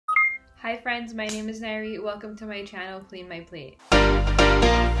Hi friends, my name is Nayiri. Welcome to my channel, Clean My Plate.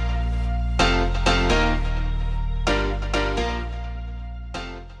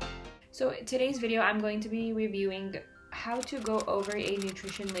 So in today's video, I'm going to be reviewing how to go over a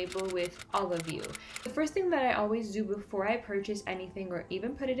nutrition label with all of you. The first thing that I always do before I purchase anything or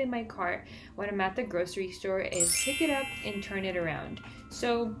even put it in my cart when I'm at the grocery store is pick it up and turn it around.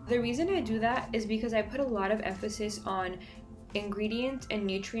 So the reason I do that is because I put a lot of emphasis on ingredients and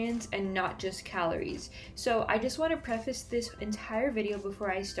nutrients and not just calories. So I just want to preface this entire video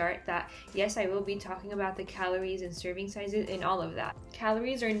before I start that yes, I will be talking about the calories and serving sizes and all of that.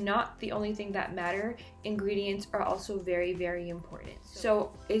 Calories are not the only thing that matter. Ingredients are also very, very important.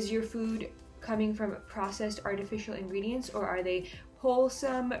 So is your food coming from processed artificial ingredients, or are they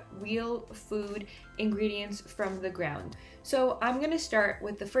wholesome, real food ingredients from the ground? So I'm gonna start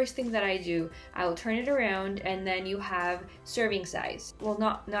with the first thing that I do. I'll turn it around and then you have serving size. Well,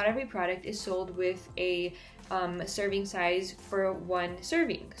 not every product is sold with a serving size for one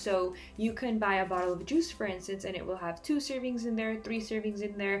serving. So you can buy a bottle of juice, for instance, and it will have 2 servings in there, 3 servings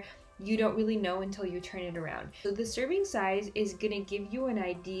in there. You don't really know until you turn it around. So the serving size is gonna give you an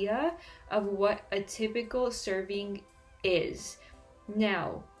idea of what a typical serving is.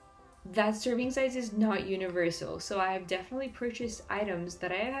 Now, that serving size is not universal, so I have definitely purchased items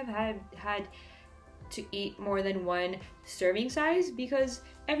that I have had to eat more than one serving size because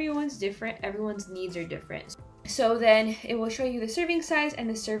everyone's different, everyone's needs are different. So then it will show you the serving size and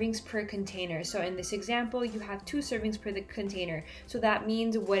the servings per container. So in this example, you have 2 servings per the container. So that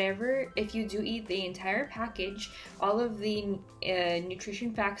means whatever, if you do eat the entire package, all of the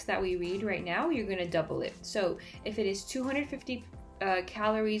nutrition facts that we read right now, you're gonna double it. So if it is 250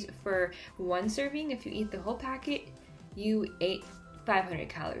 calories for one serving, if you eat the whole packet, you ate 500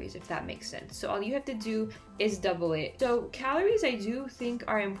 calories, if that makes sense. So all you have to do is double it. So calories I do think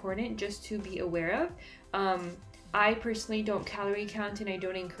are important just to be aware of. I personally don't calorie count and I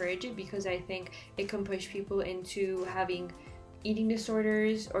don't encourage it because I think it can push people into having eating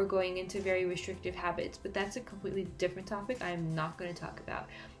disorders or going into very restrictive habits, but that's a completely different topic I'm not going to talk about.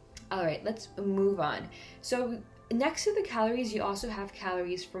 All right, let's move on. So next to the calories, you also have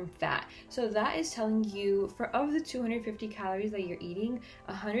calories from fat. So that is telling you of the 250 calories that you're eating,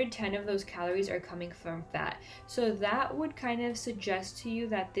 110 of those calories are coming from fat. So that would kind of suggest to you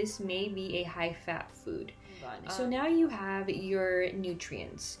that this may be a high fat food. So now you have your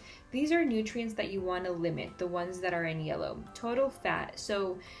nutrients. These are nutrients that you want to limit, the ones that are in yellow. Total fat.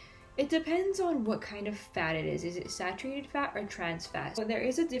 So it depends on what kind of fat it is. Is it saturated fat or trans fat? So there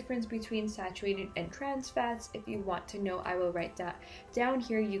is a difference between saturated and trans fats. If you want to know, I will write that down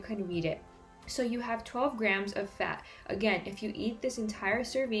here. You can read it. So you have 12 grams of fat. Again, if you eat this entire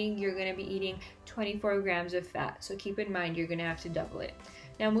serving, you're going to be eating 24 grams of fat. So keep in mind, you're going to have to double it.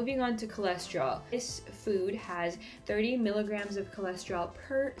 Now moving on to cholesterol. This food has 30 milligrams of cholesterol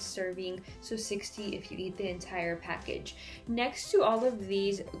per serving, so 60 if you eat the entire package. Next to all of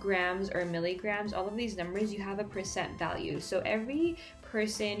these grams or milligrams, all of these numbers, you have a percent value. So every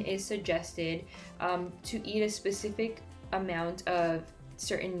person is suggested to eat a specific amount of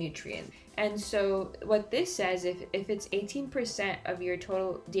certain nutrient. And so what this says, if it's 18% of your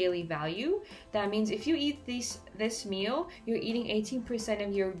total daily value, that means if you eat this meal, you're eating 18%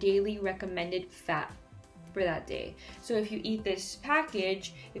 of your daily recommended fat for that day. So if you eat this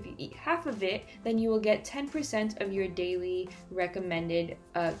package, if you eat half of it, then you will get 10% of your daily recommended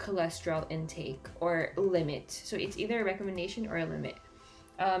cholesterol intake or limit. So it's either a recommendation or a limit.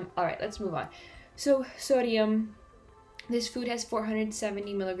 All right, let's move on. So sodium. This food has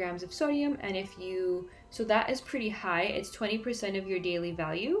 470 milligrams of sodium, and so that is pretty high. It's 20% of your daily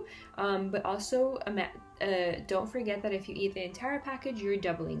value, but also don't forget that if you eat the entire package, you're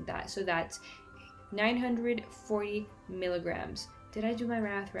doubling that. So that's 940 milligrams. Did I do my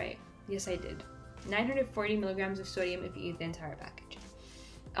math right? Yes, I did. 940 milligrams of sodium if you eat the entire package.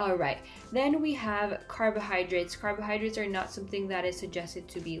 All right, then we have carbohydrates. Carbohydrates are not something that is suggested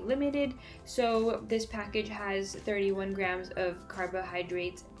to be limited. So this package has 31 grams of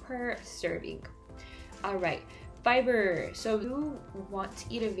carbohydrates per serving. All right, fiber. So you want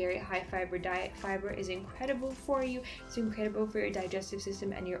to eat a very high fiber diet. Fiber is incredible for you. It's incredible for your digestive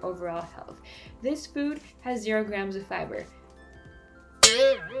system and your overall health. This food has 0 grams of fiber.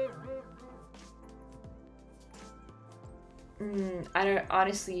 I don't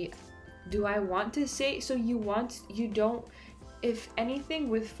honestly, do I want to say, so if anything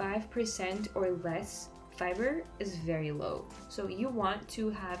with 5% or less fiber is very low. So you want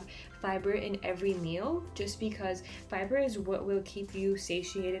to have fiber in every meal just because fiber is what will keep you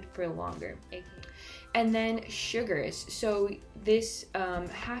satiated for longer. And then sugars. So this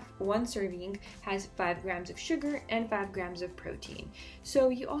one serving has 5 grams of sugar and 5 grams of protein. So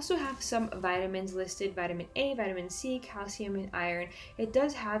you also have some vitamins listed: vitamin A, vitamin C, calcium, and iron. It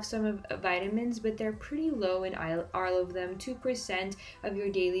does have some of vitamins, but they're pretty low in all of them. 2% of your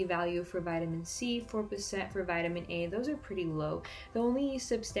daily value for vitamin C, 4% for vitamin A. Those are pretty low. The only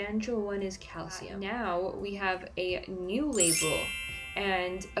substantial one is calcium. Now we have a new label,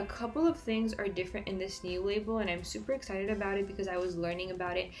 and a couple of things are different in this new label, and I'm super excited about it because I was learning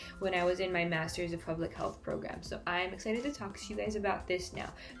about it when I was in my Master's of Public Health program. So I'm excited to talk to you guys about this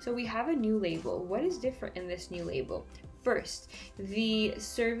now. So we have a new label. What is different in this new label? First, the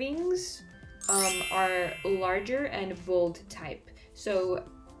servings are larger and bold type. So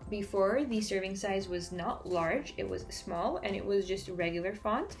before, the serving size was not large, it was small, and it was just regular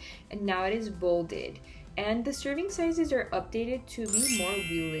font, and now it is bolded. And the serving sizes are updated to be more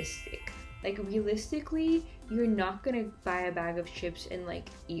realistic. Like, realistically, you're not gonna buy a bag of chips and like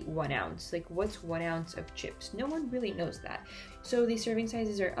eat 1 ounce. Like, what's 1 ounce of chips? No one really knows that. So the serving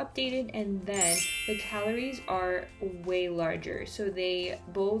sizes are updated, and then the calories are way larger. So they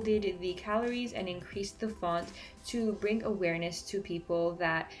bolded the calories and increased the font to bring awareness to people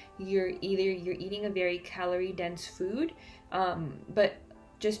that you're eating a very calorie dense food, but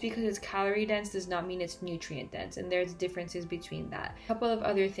just because it's calorie dense does not mean it's nutrient dense, and there's differences between that. A couple of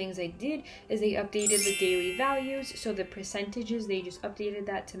other things I did is they updated the daily values, so the percentages, they just updated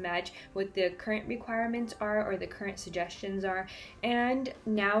that to match what the current requirements are or the current suggestions are. And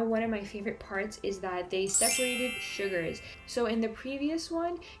now one of my favorite parts is that they separated sugars. So in the previous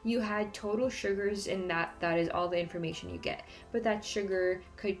one, you had total sugars, and that is all the information you get. But that sugar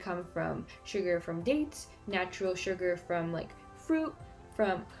could come from sugar from dates, natural sugar from like fruit,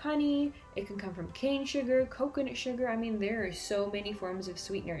 from honey, it can come from cane sugar, coconut sugar. I mean, there are so many forms of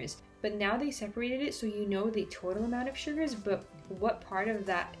sweeteners. But now they separated it so you know the total amount of sugars, but what part of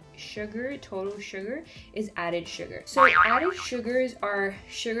that sugar, total sugar, is added sugar. So added sugars are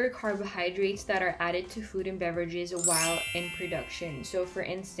sugar carbohydrates that are added to food and beverages while in production. So for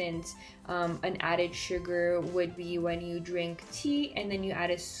instance, an added sugar would be when you drink tea and then you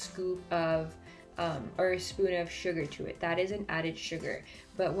add a scoop of or a spoon of sugar to it. That is an added sugar.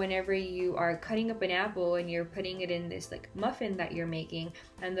 But whenever you are cutting up an apple and you're putting it in this like muffin that you're making,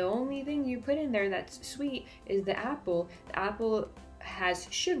 and the only thing you put in there that's sweet is the apple has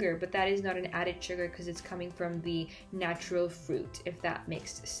sugar, but that is not an added sugar because it's coming from the natural fruit, if that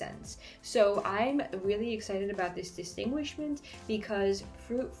makes sense. So I'm really excited about this distinguishment because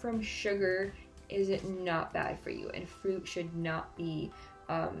fruit from sugar is not bad for you, and fruit should not be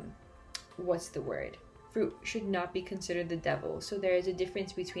what's the word? Fruit should not be considered the devil. So there is a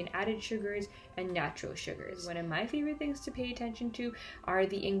difference between added sugars and natural sugars. One of my favorite things to pay attention to are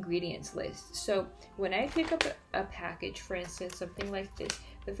the ingredients list. So when I pick up a package, for instance, something like this,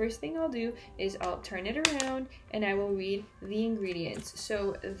 the first thing I'll do is I'll turn it around and I will read the ingredients.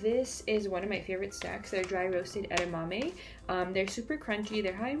 So this is one of my favorite snacks. They're dry roasted edamame. They're super crunchy,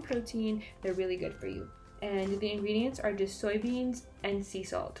 they're high in protein, they're really good for you. And the ingredients are just soybeans and sea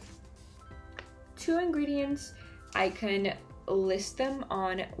salt. 2 ingredients, I can list them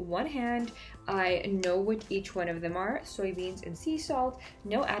on one hand. I know what each one of them are: soybeans and sea salt,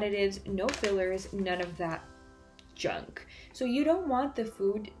 no additives, no fillers, none of that junk. So you don't want the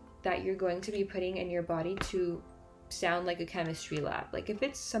food that you're going to be putting in your body to sound like a chemistry lab. Like, if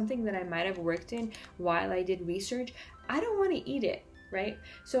it's something that I might have worked in while I did research, I don't want to eat it, right?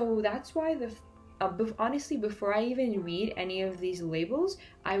 So that's why honestly, before I even read any of these labels,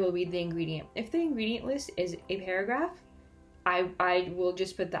 I will read the ingredient. If the ingredient list is a paragraph, I will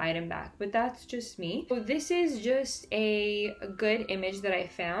just put the item back, but that's just me. So this is just a good image that I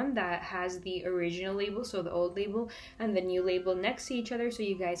found that has the original label, so the old label, and the new label next to each other so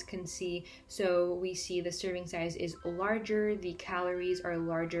you guys can see. So we see the serving size is larger, the calories are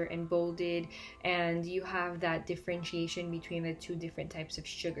larger and bolded, and you have that differentiation between the 2 different types of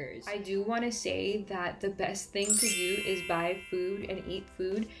sugars. I do want to say that the best thing to do is buy food and eat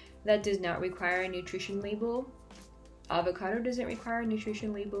food that does not require a nutrition label. Avocado doesn't require a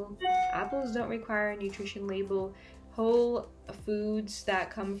nutrition label. Apples don't require a nutrition label. Whole foods that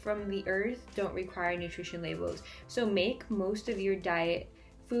come from the earth don't require nutrition labels. So make most of your diet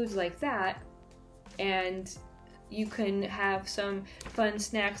foods like that, and you can have some fun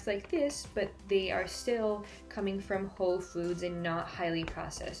snacks like this, but they are still coming from whole foods and not highly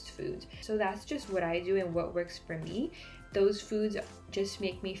processed foods. So that's just what I do and what works for me. Those foods just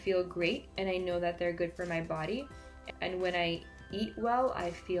make me feel great, and I know that they're good for my body. And when I eat well,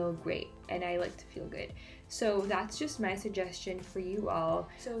 I feel great, and I like to feel good. So that's just my suggestion for you all.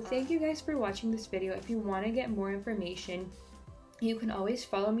 So thank you guys for watching this video. If you want to get more information, You can always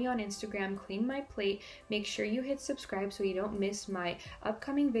follow me on Instagram, Clean My Plate. Make sure you hit subscribe so you don't miss my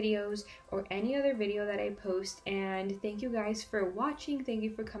upcoming videos or any other video that I post. And thank you guys for watching. Thank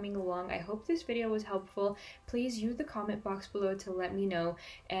you for coming along. I hope this video was helpful. Please use the comment box below to let me know,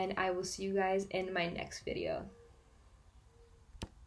 and I will see you guys in my next video.